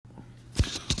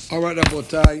All right,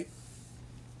 Rabotai.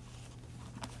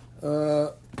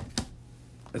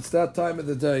 It's that time of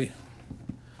the day.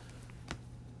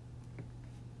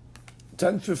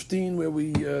 10:15, where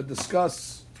we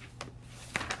discuss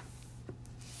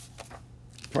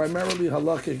primarily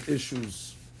halakhic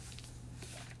issues.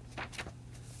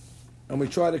 And we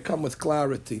try to come with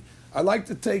clarity. I like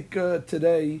to take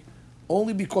today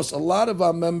only because a lot of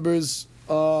our members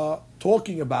are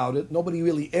talking about it. Nobody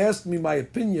really asked me my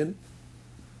opinion,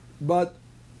 but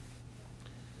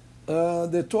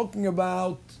they're talking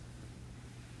about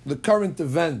the current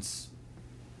events.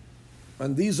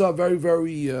 And these are very,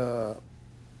 very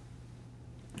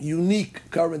unique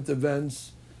current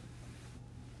events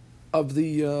of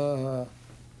the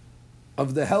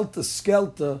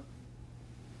helter-skelter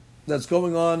that's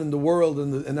going on in the world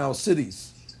and in our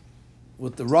cities,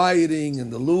 with the rioting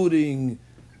and the looting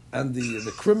and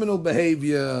the criminal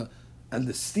behavior and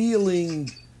the stealing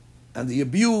and the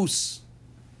abuse.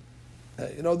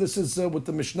 This is what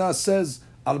the Mishnah says,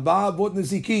 Arba'a Avot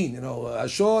Nezikin,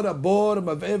 Ashor, Abor,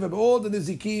 Mavev, all the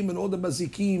Nezikim and all the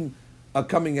Mazikim are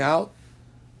coming out.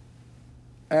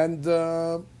 And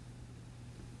the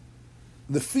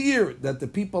fear that the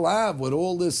people have with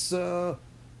all this,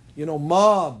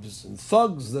 mobs and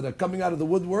thugs that are coming out of the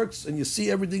woodworks, and you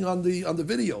see everything on the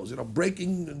videos,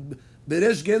 breaking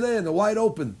Beresh Gele in the wide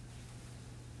open.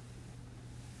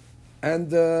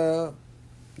 And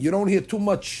you don't hear too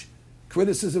much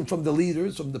criticism from the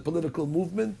leaders, from the political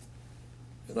movement.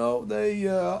 They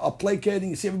are placating.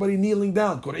 You see everybody kneeling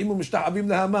down.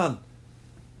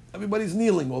 Everybody's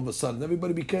kneeling all of a sudden.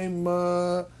 Everybody became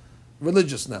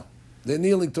religious now. They're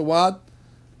kneeling to what?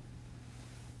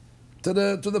 To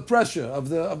the pressure of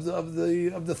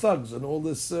the thugs and all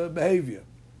this behavior.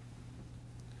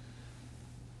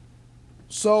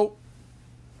 So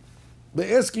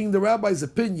they're asking the rabbi's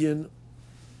opinion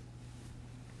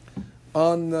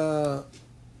on the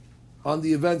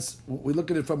events. We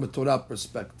look at it from a Torah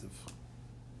perspective.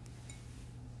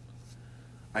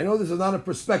 I know this is not a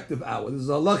perspective hour. This is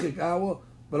a halachic hour,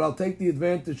 but I'll take the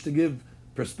advantage to give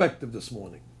perspective this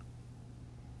morning.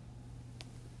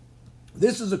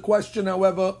 This is a question,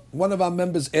 however, one of our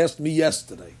members asked me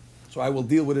yesterday, so I will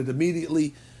deal with it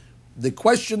immediately. The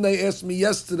question they asked me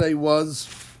yesterday was,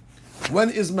 when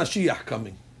is Mashiach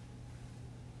coming?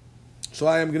 So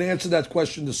I am going to answer that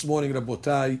question this morning,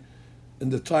 Rabotai, in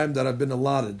the time that I've been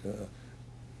allotted.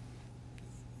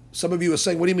 Some of you are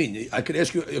saying, what do you mean? I could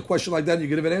ask you a question like that and you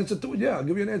give an answer to it? Yeah, I'll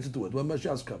give you an answer to it. When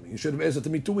Mashiach's coming. You should have answered to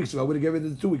me 2 weeks ago. I would have given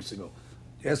it 2 weeks ago.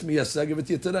 You asked me yesterday, I'll give it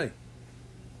to you today.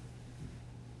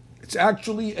 It's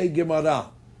actually a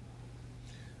Gemara.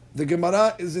 The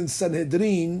Gemara is in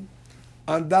Sanhedrin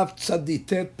on Daf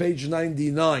Tzaditet, page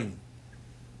 99.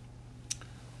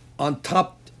 On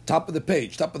top of the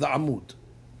page, top of the Amud.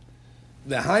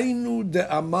 V'hainu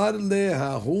de amar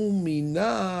lehahu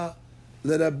mina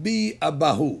l'Rabbi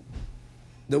Abahu.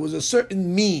 There was a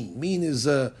certain mean. Mean is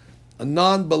a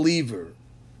non-believer,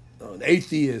 an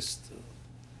atheist,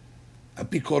 a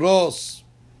pikoros.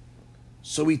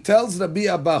 So he tells Rabbi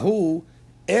Abahu,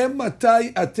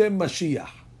 matai atem Mashiach.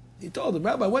 He told him,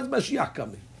 Rabbi, when's Mashiach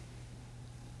coming?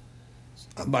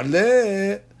 Amar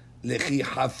le lechi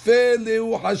hafe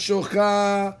lehu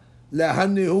hashocha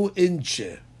lehanehu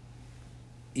inche.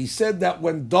 He said that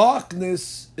when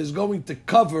darkness is going to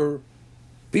cover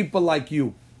people like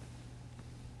you.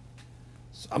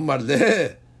 Amar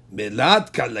le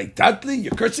melat kalaytatli.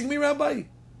 You're cursing me, Rabbi?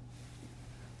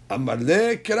 Amar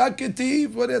le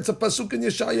keraketiv. What? It's a pasuk in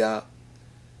Yeshaya.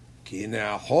 Ki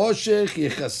ne'achoshech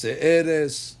yichase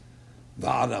eres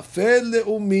va'arafel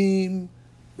le'umim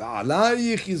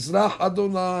va'alayich yizrach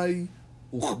Adonai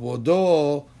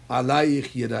uchvodo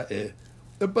alayich yira'eh.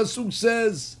 The pasuk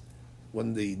says,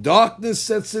 when the darkness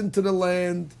sets into the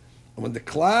land, and when the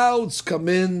clouds come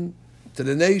in to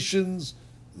the nations,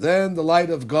 then the light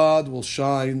of God will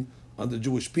shine on the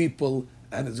Jewish people,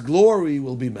 and His glory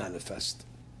will be manifest.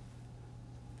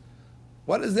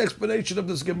 What is the explanation of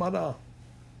this Gemara?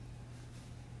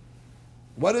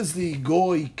 What does the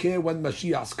goy care when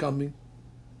Mashiach's coming?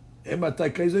 He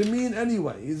doesn't mean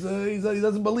anyway. He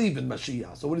doesn't believe in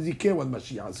Mashiach. So what does he care when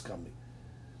Mashiach is coming?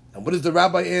 And what does the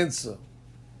rabbi answer?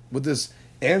 With this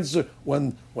answer,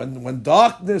 when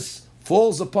darkness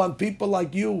falls upon people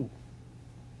like you.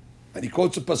 And he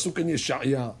quotes a pasuk in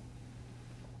Yeshaya.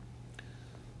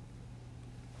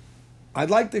 I'd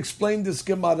like to explain this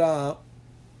Gemara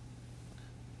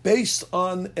based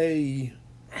on a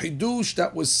chidush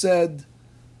that was said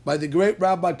by the great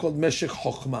rabbi called Meshech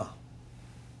Chochmah.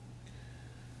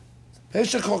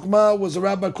 Meshech Chochmah was a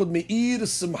rabbi called Meir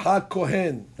Simcha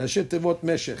Kohen. Rashi Tevot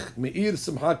Meshech. Meir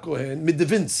Simcha Kohen,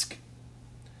 Midvinsk.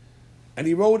 and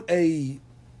he wrote a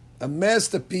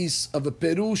masterpiece of a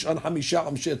Perush on Hamisha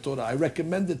Amshei Torah. I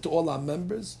recommend it to all our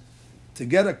members to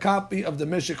get a copy of the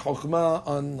Meshech Chokhmah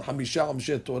on Hamisha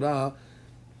Amshei Torah.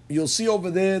 You'll see over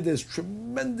there's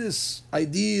tremendous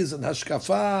ideas and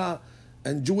hashkafa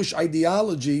and Jewish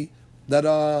ideology that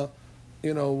are,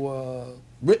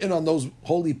 written on those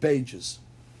holy pages.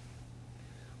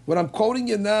 What I'm quoting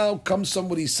you now comes from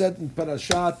what he said in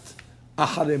Parashat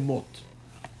Acharemot.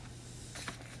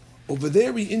 Over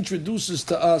there he introduces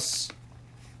to us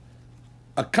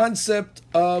a concept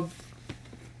of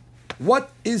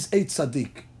what is a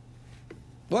tzaddik.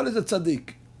 What is a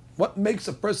tzaddik? What makes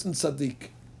a person tzaddik?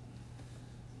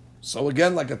 So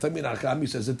again, like a Tamir Hakam, he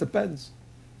says it depends.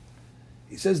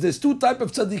 He says there's two types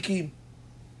of tzaddikim.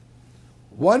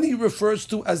 One he refers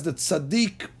to as the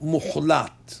tzaddik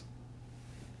muhlat,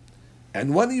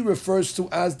 and one he refers to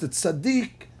as the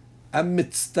tzaddik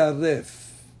amitztaref.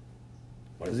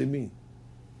 What does he mean?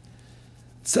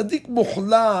 Tzaddik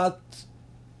muhlat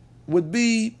would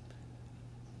be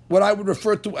what I would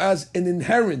refer to as an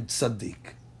inherent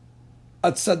tzaddik.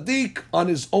 A tzaddik on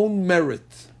his own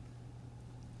merit.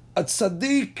 A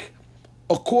tzaddik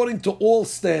according to all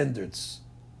standards.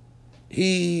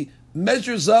 He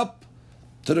measures up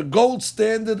to the gold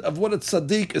standard of what a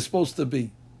tzaddik is supposed to be.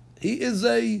 He is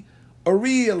a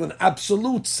real and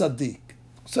absolute tzaddik.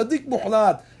 Tzaddik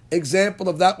muhlat. Example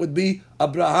of that would be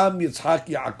Abraham, Yitzhak,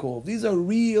 Yaakov. These are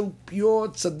real, pure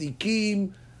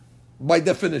tzaddikim by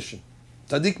definition.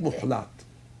 Tzaddik muhlat.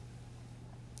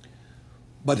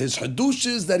 But his hadush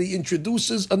is that he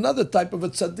introduces another type of a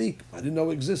tzaddik I didn't know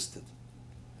existed.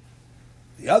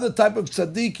 The other type of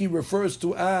tzaddik he refers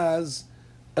to as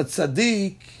a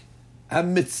tzaddik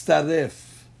ha-mitztaref.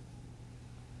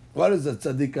 What is a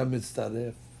tzaddik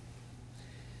ha-mitztaref?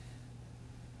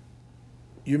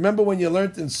 You remember when you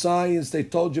learned in science, they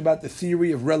told you about the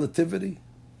theory of relativity?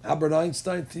 Albert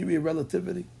Einstein, theory of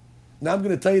relativity. Now I'm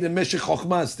going to tell you the Meshech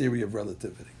Chokhmah's theory of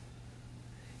relativity.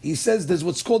 He says there's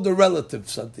what's called the relative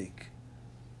tzaddik.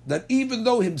 That even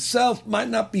though himself might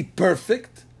not be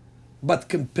perfect, but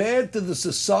compared to the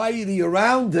society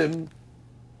around him,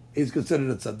 he's considered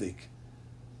a tzaddik.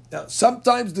 Now,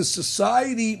 sometimes the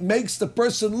society makes the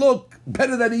person look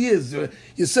better than he is.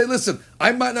 You say, listen,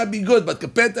 I might not be good, but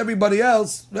compared to everybody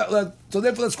else, so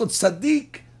therefore that's called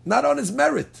tzaddik, not on his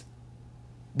merit,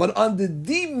 but on the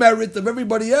demerit of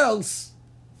everybody else,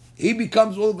 he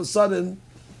becomes all of a sudden,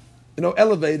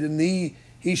 elevated, and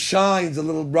he shines a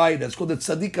little brighter. It's called the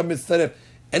tzaddik ha-mitztaref.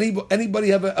 Anybody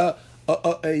have a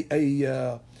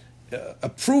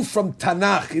proof from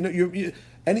Tanakh?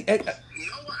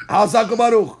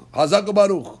 Hazak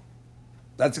Baruch.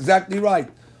 That's exactly right.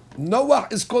 Noah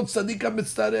is called tzaddik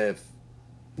ha-mitztaref.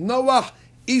 Noah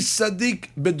is tzaddik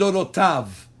bedorotav,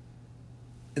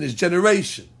 in his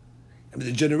generation. I mean,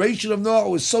 the generation of Noah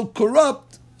was so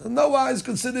corrupt, Noah is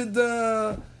considered,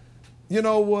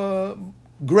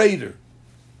 greater.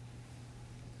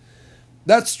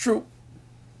 That's true.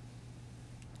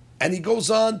 And he goes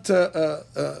on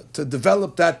to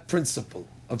develop that principle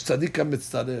of tzaddik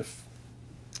ha-mitztaref.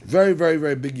 Very, very,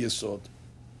 very big yesod.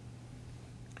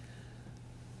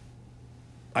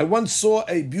 I once saw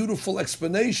a beautiful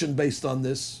explanation based on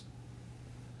this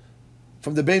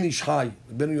from the Ben Ish Chai,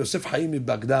 Ben Yosef Chaim in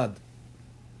Baghdad.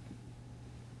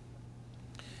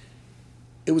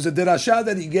 It was a derashah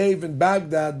that he gave in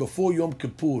Baghdad before Yom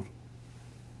Kippur.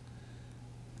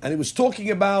 And he was talking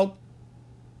about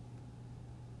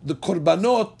the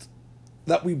korbanot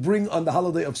that we bring on the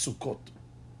holiday of Sukkot.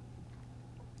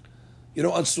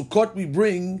 On Sukkot we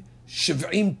bring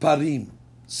Shiv'im Parim,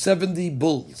 70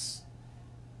 bulls.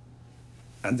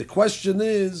 And the question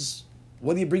is,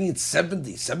 what are you bringing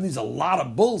 70? 70 is a lot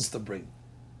of bulls to bring.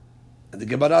 And the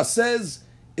Gemara says,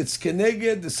 it's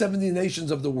keneged the 70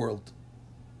 nations of the world.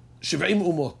 Shiv'im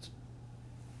umot.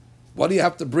 What do you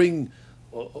have to bring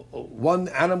one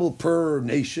animal per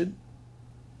nation?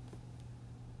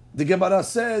 The Gemara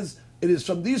says, it is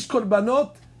from these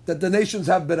korbanot that the nations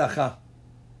have beracha.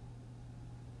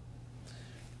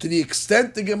 To the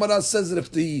extent the Gemara says that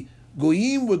if the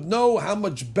Goyim would know how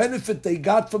much benefit they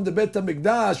got from the Beit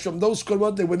HaMikdash, from those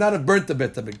korbanot, they would not have burnt the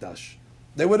Beit HaMikdash.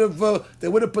 They would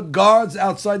have put guards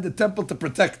outside the temple to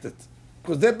protect it,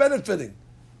 because they're benefiting.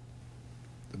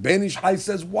 The Ben Ish Chai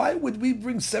says, why would we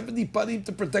bring 70 parim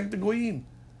to protect the Goyim?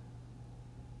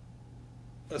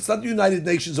 It's not the United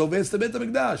Nations over there, it's the Beit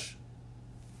HaMikdash.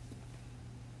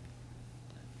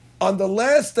 On the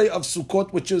last day of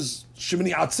Sukkot, which is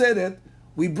Shemini Atzeret,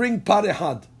 we bring par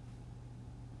ehad.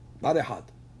 Par ehad.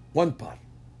 One par.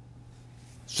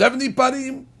 70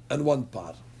 parim and one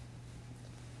par.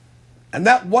 And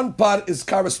that one par is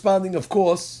corresponding, of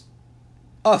course,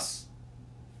 Us.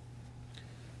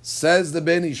 Says the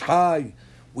Ben Ish Chai,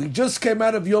 we just came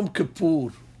out of Yom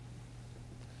Kippur.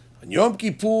 On Yom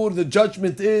Kippur, the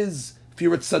judgment is, if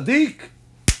you're a tzaddik,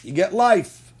 you get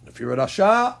life. If you're a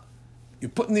rasha, you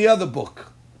put in the other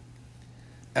book.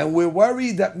 And we're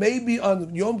worried that maybe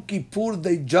on Yom Kippur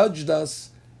they judged us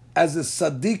as a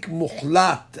tzaddik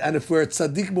muhlat. And if we're a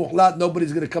tzaddik muhlat,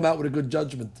 nobody's going to come out with a good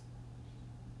judgment.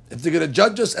 If they're going to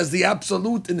judge us as the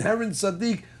absolute inherent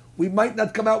tzaddik, we might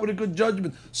not come out with a good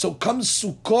judgment. So comes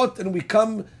Sukkot and we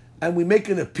come and we make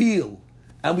an appeal.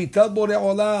 And we tell Borei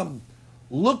Olam,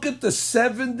 look at the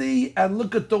 70 and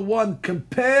look at the 1.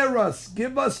 Compare us.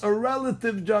 Give us a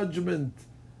relative judgment.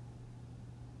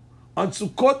 On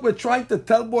Sukkot, we're trying to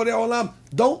tell Borei Olam,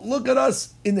 don't look at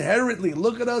us inherently.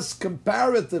 Look at us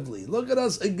comparatively. Look at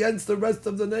us against the rest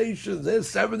of the nations. There's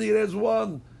 70, there's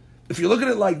 1. If you look at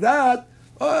it like that,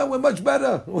 oh, we're much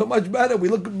better. We're much better. We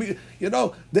look,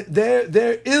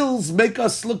 their ills make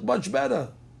us look much better.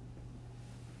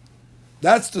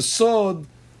 That's the sod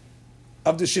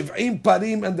of the Shiv'im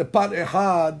Parim and the Par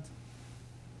Ehad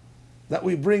that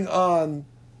we bring on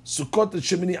Sukkot and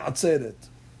Shemini Atzeret.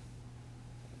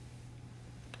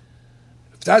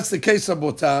 If that's the case,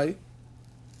 Rabotai,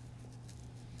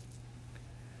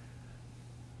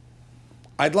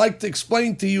 I'd like to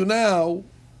explain to you now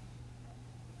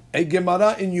a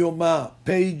Gemara in Yoma,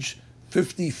 page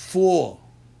 54.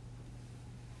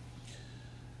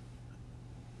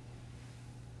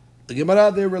 The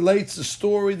Gemara there relates the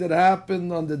story that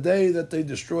happened on the day that they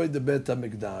destroyed the Beit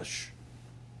HaMikdash.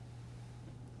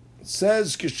 It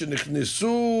says,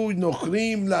 "Kishenichnesu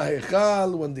nochrim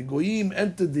lahechal," when the goyim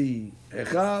entered the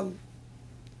hechal,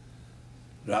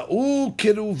 ra'u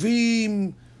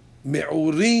keruvim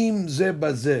me'urim ze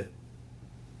bazeh.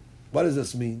 What does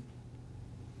this mean?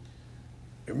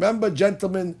 Remember,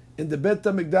 gentlemen, in the Beit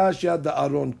HaMikdash you had the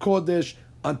Aron Kodesh.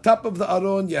 On top of the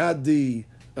Aron you had the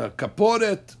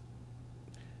kaporet.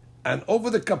 And over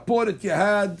the kaporet you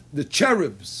had the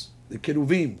cherubs, the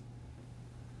keruvim.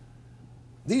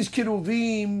 These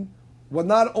keruvim were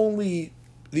not only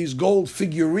these gold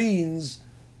figurines,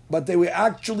 but they were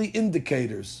actually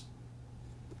indicators.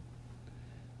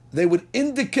 They would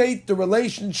indicate the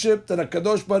relationship that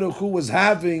HaKadosh Baruch Hu was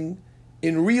having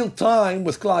in real time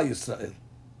with Klal Yisrael.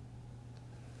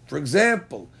 For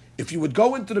example, if you would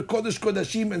go into the Kodesh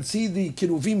Kodashim and see the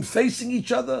keruvim facing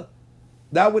each other,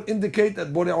 that would indicate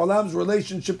that Borei Olam's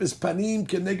relationship is panim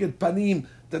keneged panim,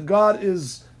 that God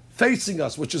is facing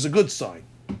us, which is a good sign.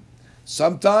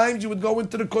 Sometimes you would go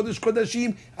into the Kodesh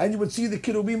Kodashim and you would see the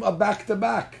kerubim are back to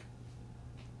back.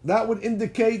 That would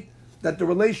indicate that the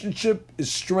relationship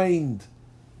is strained,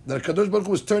 that HaKadosh Baruch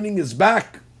Hu is turning his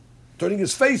back, turning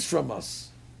his face from us.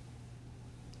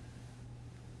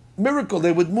 Miracle,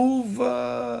 they would move,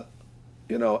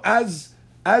 as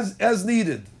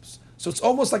needed. So it's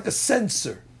almost like a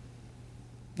sensor.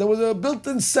 There was a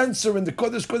built-in sensor in the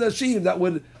Kodesh Kodashim that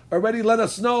would already let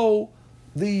us know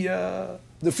the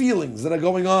feelings that are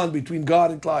going on between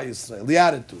God and Klal Yisrael, the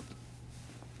attitude.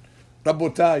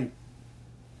 Rabotai,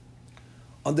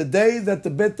 on the day that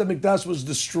the Beit HaMikdash was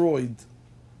destroyed,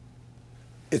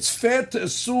 it's fair to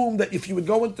assume that if you would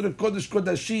go into the Kodesh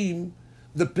Kodashim,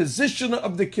 the position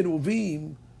of the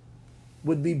keruvim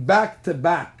would be back to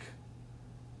back.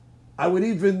 I would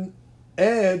even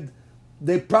add,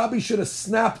 they probably should have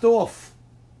snapped off,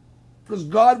 because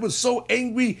God was so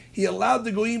angry, He allowed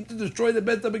the goyim to destroy the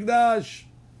Beit HaMikdash.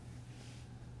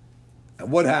 And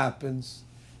what happens?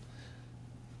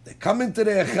 They come into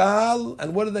the Echal,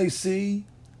 and what do they see?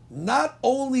 Not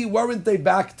only weren't they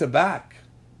back to back,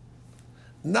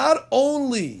 not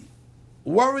only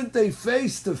weren't they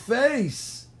face to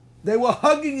face, they were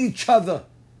hugging each other.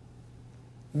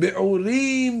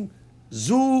 Be'urim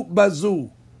zu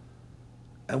bazu.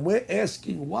 And we're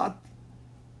asking, what?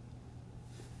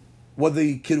 Were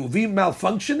the keruvim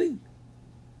malfunctioning?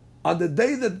 On the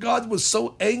day that God was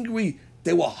so angry,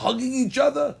 they were hugging each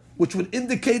other, which would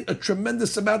indicate a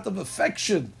tremendous amount of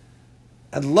affection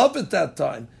and love at that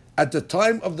time. At the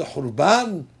time of the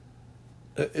Hurban,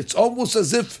 it's almost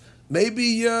as if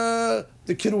maybe the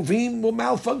keruvim were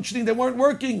malfunctioning, they weren't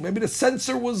working. Maybe the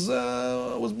sensor was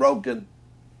broken.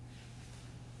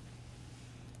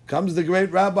 Comes the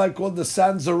great rabbi called the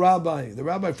Sanzer Rabbi, the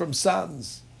rabbi from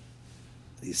Sanz.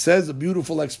 He says a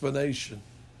beautiful explanation.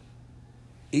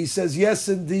 He says, yes,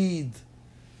 indeed,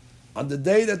 on the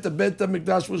day that the Beit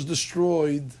HaMikdash was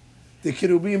destroyed, the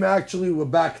kerubim actually were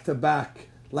back to back,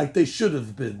 like they should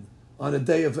have been on a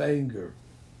day of anger.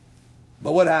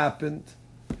 But what happened?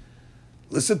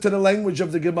 Listen to the language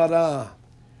of the Gemara.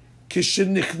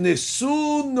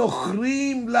 Kishenichnesu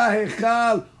nochrim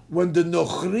lahechal. when the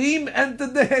Nochrim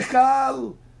entered the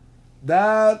Hechal,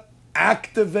 that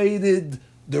activated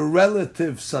the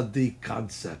relative Sadiq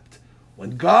concept.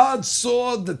 When God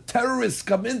saw the terrorists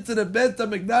come into the Beit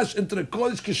HaMikdash, into the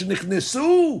Kodesh,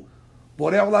 Kishnichnesu,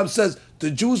 Borei Olam says,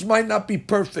 the Jews might not be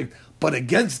perfect, but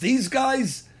against these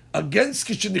guys, against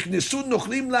Kishnichnesu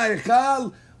Nochrim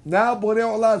LaHechal, now Borei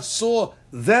Olam saw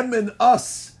them and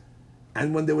us.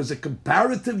 And when there was a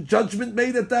comparative judgment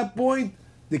made at that point,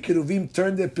 the Keruvim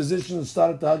turned their position and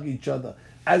started to hug each other.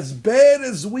 As bad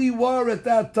as we were at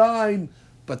that time,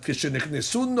 but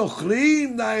Kishnichnesu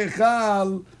Nochrim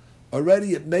LaHechal,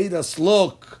 already it made us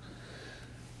look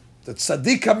that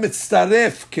Tzaddik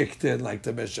HaMitztaref kicked in, like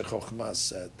the Meshech Chochmah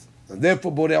said. And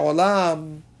therefore, Borei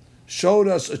Olam showed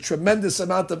us a tremendous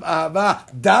amount of ahava.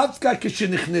 Davka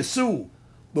kishenichnesu.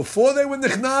 Before they were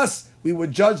nichnas, we were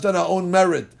judged on our own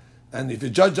merit. And if you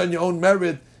judge on your own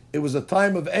merit, it was a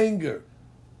time of anger.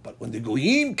 But when the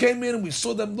Goyim came in and we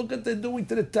saw them, look at what they're doing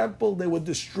to the temple. They were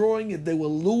destroying it. They were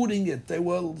looting it. They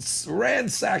were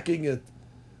ransacking it.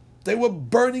 They were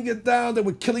burning it down. They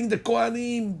were killing the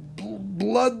Kohanim,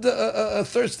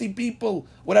 blood-thirsty people,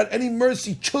 without any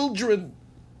mercy, children.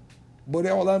 Borei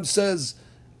Olam says,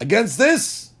 against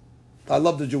this, I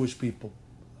love the Jewish people.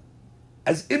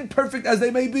 As imperfect as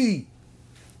they may be,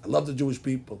 I love the Jewish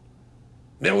people.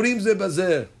 Me'urim ze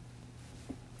bazeh.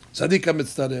 Tzaddik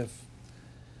HaMitztaref.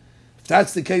 If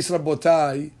that's the case,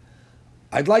 Rabotai,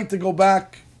 I'd like to go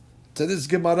back to this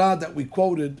Gemara that we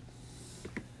quoted.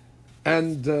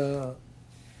 And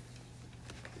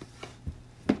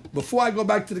before I go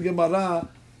back to the Gemara,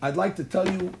 I'd like to tell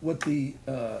you what the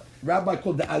rabbi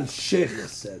called the Al-Sheikh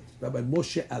said, Rabbi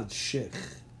Moshe Al-Sheikh.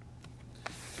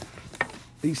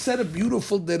 He said a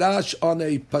beautiful derash on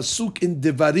a pasuk in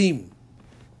Devarim,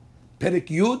 Perek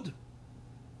Yud,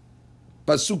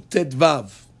 pasuk Tet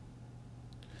Vav.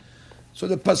 So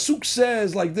the pasuk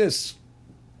says like this: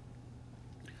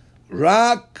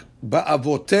 Rak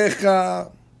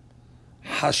ba'avotecha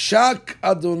Hashak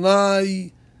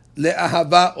Adonai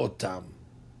le'ahava otam.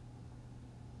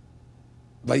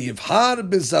 Vayivhar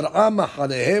bezar'am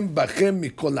acharehem bachem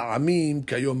mikol ha'amim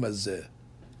kayom hazeh.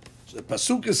 So the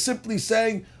pasuk is simply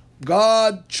saying,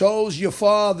 God chose your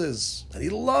fathers, and He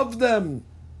loved them.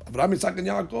 Avraham, Yitzhak, and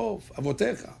Yaakov,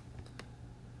 avotecha.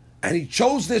 And He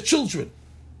chose their children.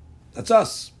 That's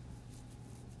us.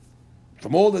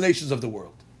 From all the nations of the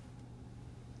world.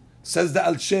 Says the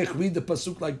Al-Sheikh, read the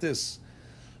pasuk like this.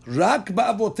 Rak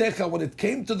ba'avotecha, when it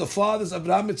came to the fathers of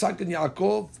Avraham, Yitzhak, and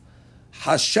Yaakov,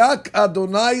 Hashak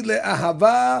Adonai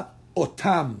le'ahava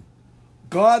otam.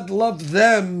 God loved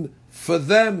them for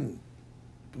them,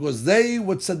 because they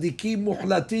were tzaddikim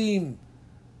muhlatim.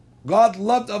 God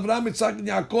loved Avraham, Yitzhak, and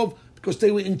Yaakov because they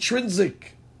were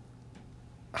intrinsic.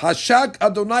 Hashak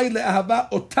Adonai le'ahava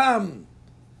otam.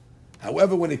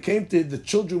 However, when it came to the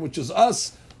children, which is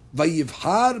us,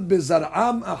 Vayivhar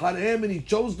bezar'am acharehem, and He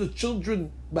chose the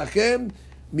children bachem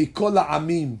mikol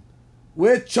ha'amim.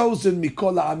 We're chosen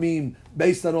mikol ha'amim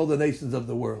based on all the nations of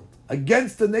the world.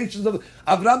 Against the nations of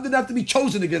Avraham didn't have to be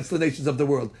chosen against the nations of the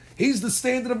world. He's the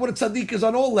standard of what a tzaddik is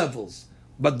on all levels.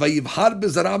 But Vayivhar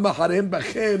bezar'am acharehem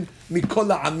bachem mikol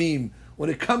ha'amim. When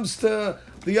it comes to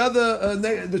the other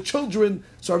the children,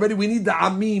 so already we need the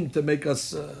amim to make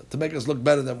us look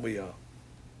better than we are.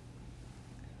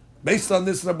 Based on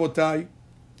this, Rabotai,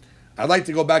 I'd like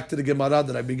to go back to the Gemara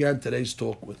that I began today's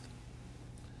talk with.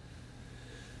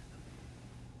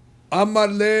 Amar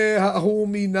le ha'hu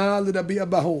mina l'Rabbi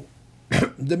Abahu.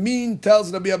 The mean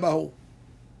tells Rabbi Abahu,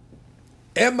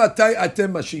 Ematay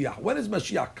atem Mashiach. When is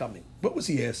Mashiach coming? What was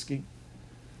he asking?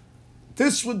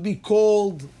 This would be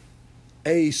called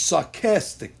a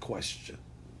sarcastic question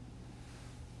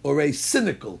or a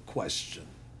cynical question.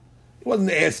 He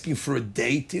wasn't asking for a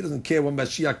date. He doesn't care when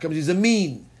Mashiach comes. He's a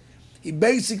mean. He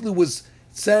basically was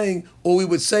saying, or we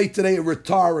would say today, a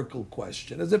rhetorical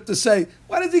question, as if to say,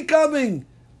 when is He coming?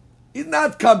 He's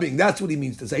not coming. That's what he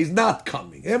means to say. He's not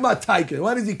coming.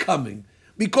 When is He coming?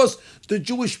 Because the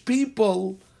Jewish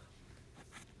people,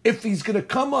 if He's going to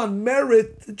come on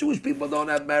merit, the Jewish people don't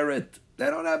have merit. They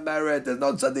don't have merit. There's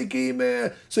no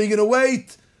tzaddikim. So you're going to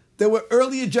wait. There were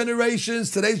earlier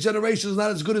generations. Today's generation is not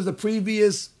as good as the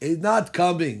previous. He's not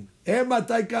coming.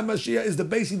 Mashiach is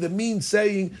basically the mean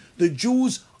saying the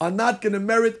Jews are not going to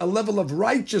merit a level of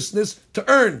righteousness to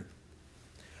earn.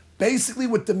 Basically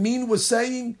what the mean was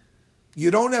saying,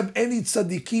 you don't have any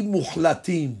tzaddikim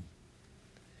muhlatim.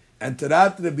 And to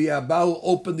that, Rabbi Abahu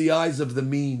opened the eyes of the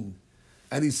mean.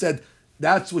 And he said,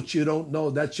 that's what you don't know.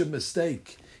 That's your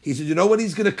mistake. He said, you know when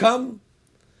He's going to come?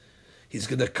 He's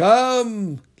going to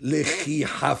come.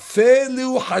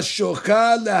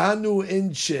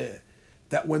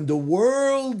 that when the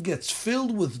world gets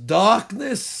filled with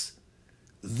darkness,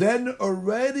 then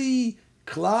already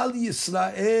Klal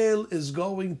Yisrael is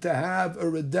going to have a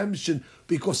redemption,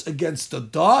 because against the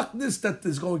darkness that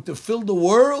is going to fill the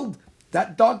world,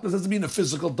 that darkness doesn't mean a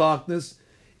physical darkness.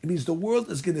 It means the world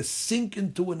is going to sink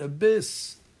into an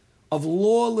abyss of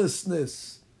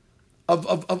lawlessness,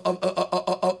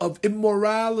 of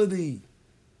immorality,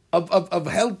 of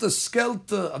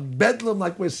helter-skelter, of bedlam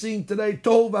like we're seeing today,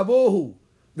 tohu vavohu,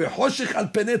 v'choshech al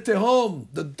penei tehom,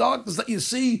 the darkness that you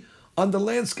see on the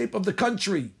landscape of the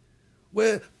country,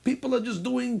 where people are just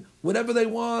doing whatever they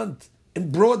want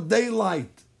in broad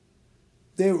daylight.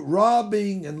 They're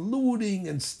robbing and looting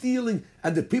and stealing,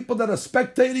 and the people that are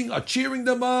spectating are cheering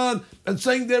them on and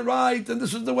saying they're right, and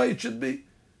this is the way it should be.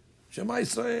 Shema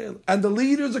Yisrael. And the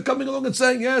leaders are coming along and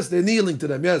saying, yes, they're kneeling to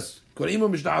them, yes.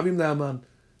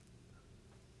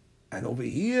 And over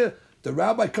here, the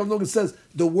rabbi comes along and says,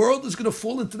 the world is going to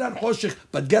fall into that choshech,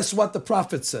 but guess what the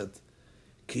prophet said?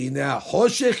 There's going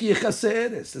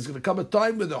to come a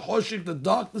time where the choshech, the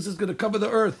darkness, is going to cover the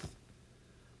earth.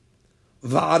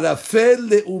 V'arafel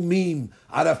le'umim.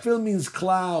 Arafel means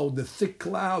cloud, the thick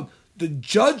cloud. The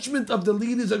judgment of the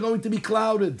leaders are going to be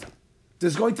clouded.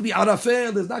 There's going to be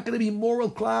arafel. There's not going to be moral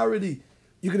clarity.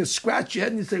 You're going to scratch your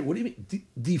head and you say, what do you mean?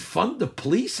 Defund the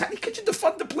police? How could you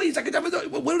defund the police?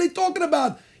 What are they talking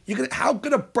about? How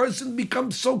could a person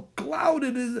become so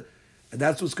clouded? And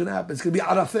that's what's going to happen. It's going to be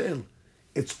arafel.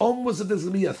 It's almost as if there's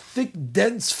going to be a thick,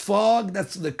 dense fog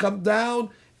that's going to come down,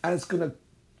 and it's going to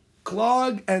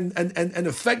clog and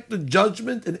affect the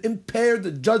judgment and impair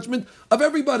the judgment of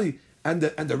everybody. And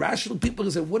the rational people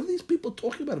can say, what are these people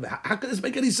talking about? How can this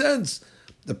make any sense?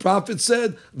 The prophet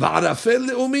said, V'arafel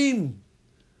le'umim.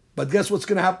 But guess what's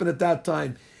going to happen at that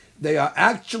time? They are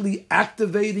actually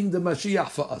activating the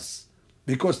Mashiach for us,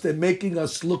 because they're making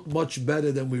us look much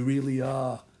better than we really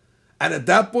are. And at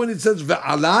that point it says,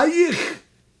 Ve'alayich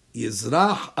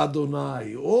Yizrach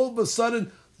Adonai. All of a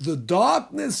sudden, the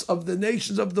darkness of the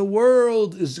nations of the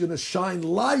world is going to shine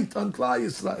light on Klal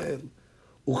Yisrael.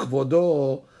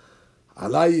 Uchvodo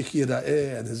alayich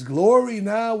yira'eh, and His glory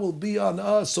now will be on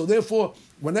us. So therefore,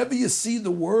 whenever you see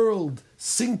the world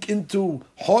sink into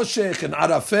choshech and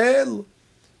arafel,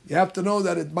 you have to know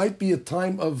that it might be a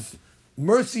time of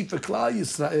mercy for Klal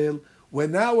Yisrael, where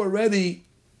now already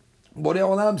Borei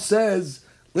Olam says,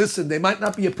 listen, they might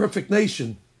not be a perfect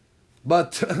nation,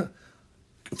 but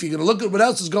if you're going to look at what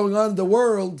else is going on in the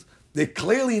world, they're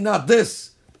clearly not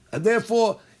this. And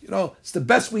therefore, it's the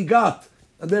best we got.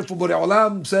 And therefore, Borei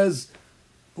Olam says,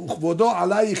 Uchvodo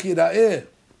alayich yira'eh.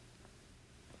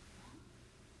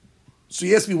 So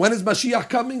you ask me, when is Mashiach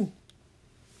coming?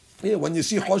 Yeah, when you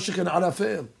see Choshech and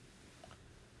Arafel.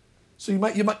 So you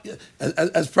might,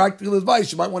 as practical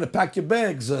advice, you might want to pack your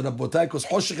bags, Rabotai, because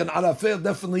Choshech and Arafel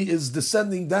definitely is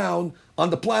descending down on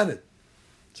the planet.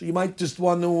 So you might just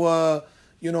want to,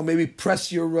 maybe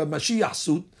press your Mashiach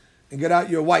suit and get out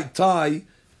your white tie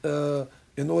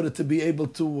in order to be able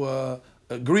to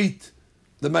greet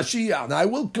the Mashiach. Now I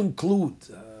will conclude.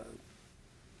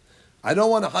 I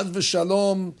don't want to Chas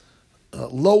v'Shalom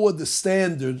lower the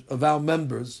standard of our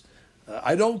members.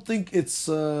 I don't think it's.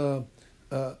 I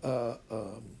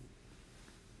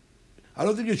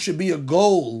don't think it should be a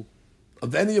goal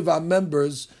of any of our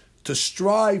members to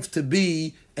strive to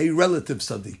be a relative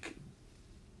tzaddik.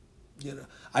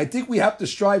 I think we have to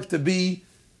strive to be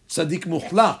tzaddik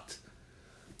muhlat.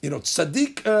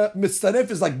 Tzaddik mitzaref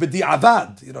is like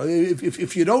b'di'avad.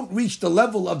 If you don't reach the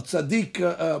level of tzaddik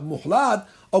muhlat,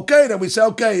 okay, then we say,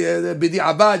 okay,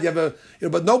 b'di'avad, you have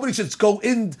but nobody should go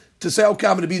in to say, okay,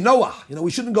 I'm going to be Noah.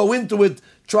 We shouldn't go into it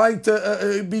trying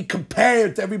to be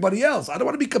compared to everybody else. I don't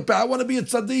want to be compared. I want to be a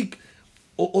tzaddik.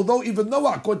 Although even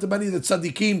Noah, according to many of the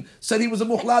tzaddikim, said he was a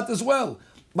muhlat as well.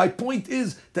 My point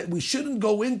is that we shouldn't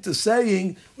go into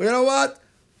saying, well, you know what?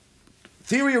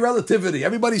 Theory of relativity.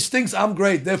 Everybody stinks, I'm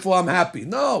great, therefore I'm happy.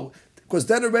 No, because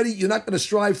then already you're not going to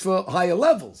strive for higher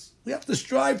levels. We have to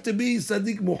strive to be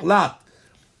tzaddik muhlat.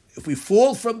 If we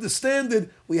fall from the standard,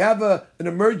 we have an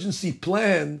emergency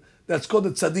plan that's called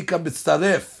the tzaddik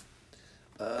mitzaref.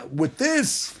 With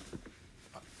this,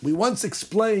 we once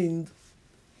explained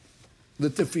the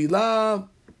tefillah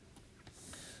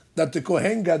that the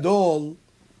Kohen Gadol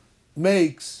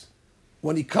makes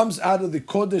when he comes out of the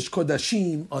Kodesh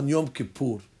Kodashim on Yom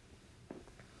Kippur.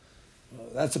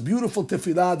 That's a beautiful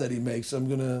tefillah that he makes. I'm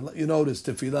going to let you know this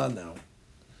tefillah now.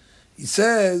 He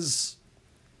says,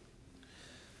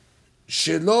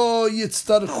 Shelo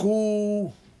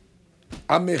yitztarchu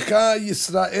amecha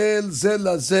Yisrael ze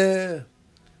lazeh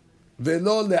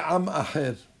velo le'am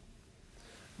acher.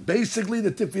 Basically,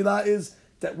 the tefillah is,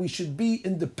 that we should be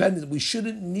independent. We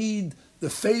shouldn't need the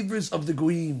favors of the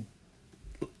goyim.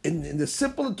 In the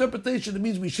simple interpretation, it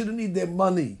means we shouldn't need their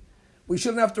money. We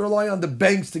shouldn't have to rely on the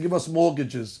banks to give us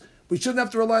mortgages. We shouldn't have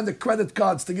to rely on the credit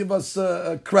cards to give us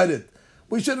credit.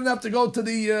 We shouldn't have to go to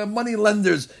the money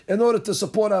lenders in order to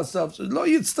support ourselves. Lo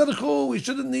yitztarchu, we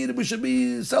shouldn't need it. We should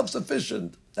be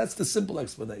self-sufficient. That's the simple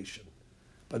explanation.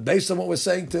 But based on what we're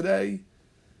saying today,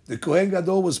 the Kohen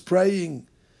Gadol was praying,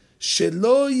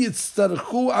 Shelo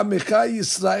yitztarchu amecha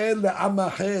Yisrael le'am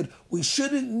acher. We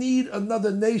shouldn't need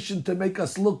another nation to make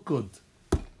us look good.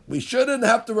 We shouldn't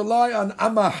have to rely on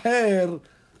am acher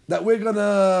that we're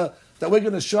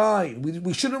gonna shine.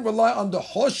 We shouldn't rely on the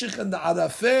hoshich and the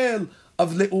arafel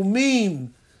of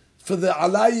leumim for the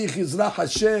alayich Yizrach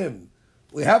Hashem.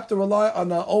 We have to rely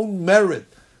on our own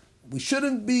merit. We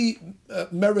shouldn't be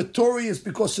meritorious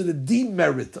because of the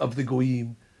demerit of the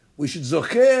goyim. We should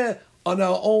zocher on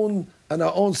our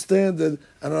own standard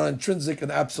and our intrinsic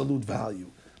and absolute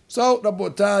value. So,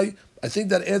 Rabotai, I think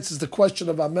that answers the question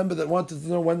of our member that wanted to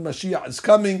know when Mashiach is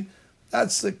coming.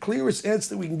 That's the clearest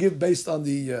answer that we can give based on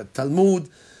the Talmud.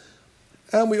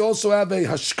 And we also have a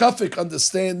hashkafic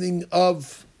understanding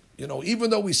of, even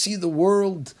though we see the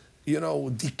world,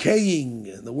 decaying,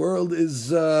 and the world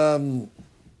is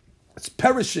it's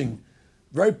perishing,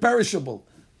 very perishable,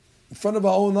 in front of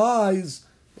our own eyes.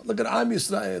 But look at Am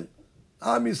Yisrael.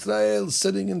 Am Yisrael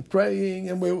sitting and praying,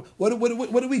 and what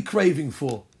are we craving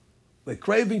for? We're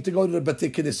craving to go to the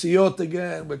Batei Knesiyot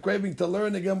again. We're craving to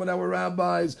learn again with our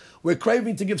rabbis. We're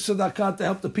craving to give tzedakah to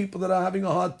help the people that are having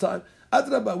a hard time.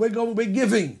 Adrabah, we're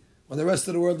giving when the rest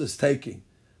of the world is taking.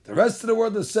 The rest of the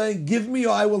world is saying, give me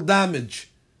or I will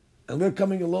damage. And we're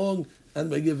coming along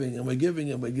and we're giving and we're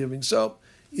giving and we're giving. So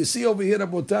you see over here,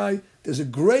 Rabotai, there's a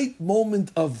great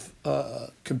moment of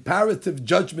comparative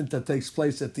judgment that takes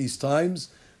place at these times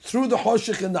through the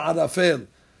Hoshech and the Arafel.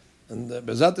 And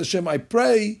Be'ezrat Hashem, I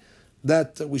pray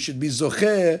that we should be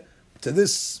zocher to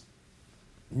this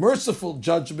merciful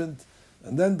judgment,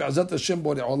 and then Be'ezrat Hashem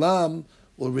Borei Olam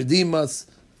will redeem us.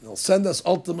 He'll send us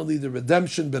ultimately the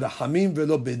redemption, b'rachamim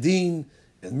velo bedin,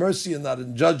 in mercy and not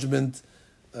in judgment.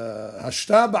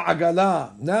 Hashta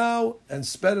ba'agala, now and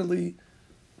speedily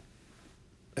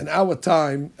in our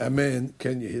time. Amen.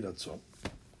 Ken Yehi Ratzon.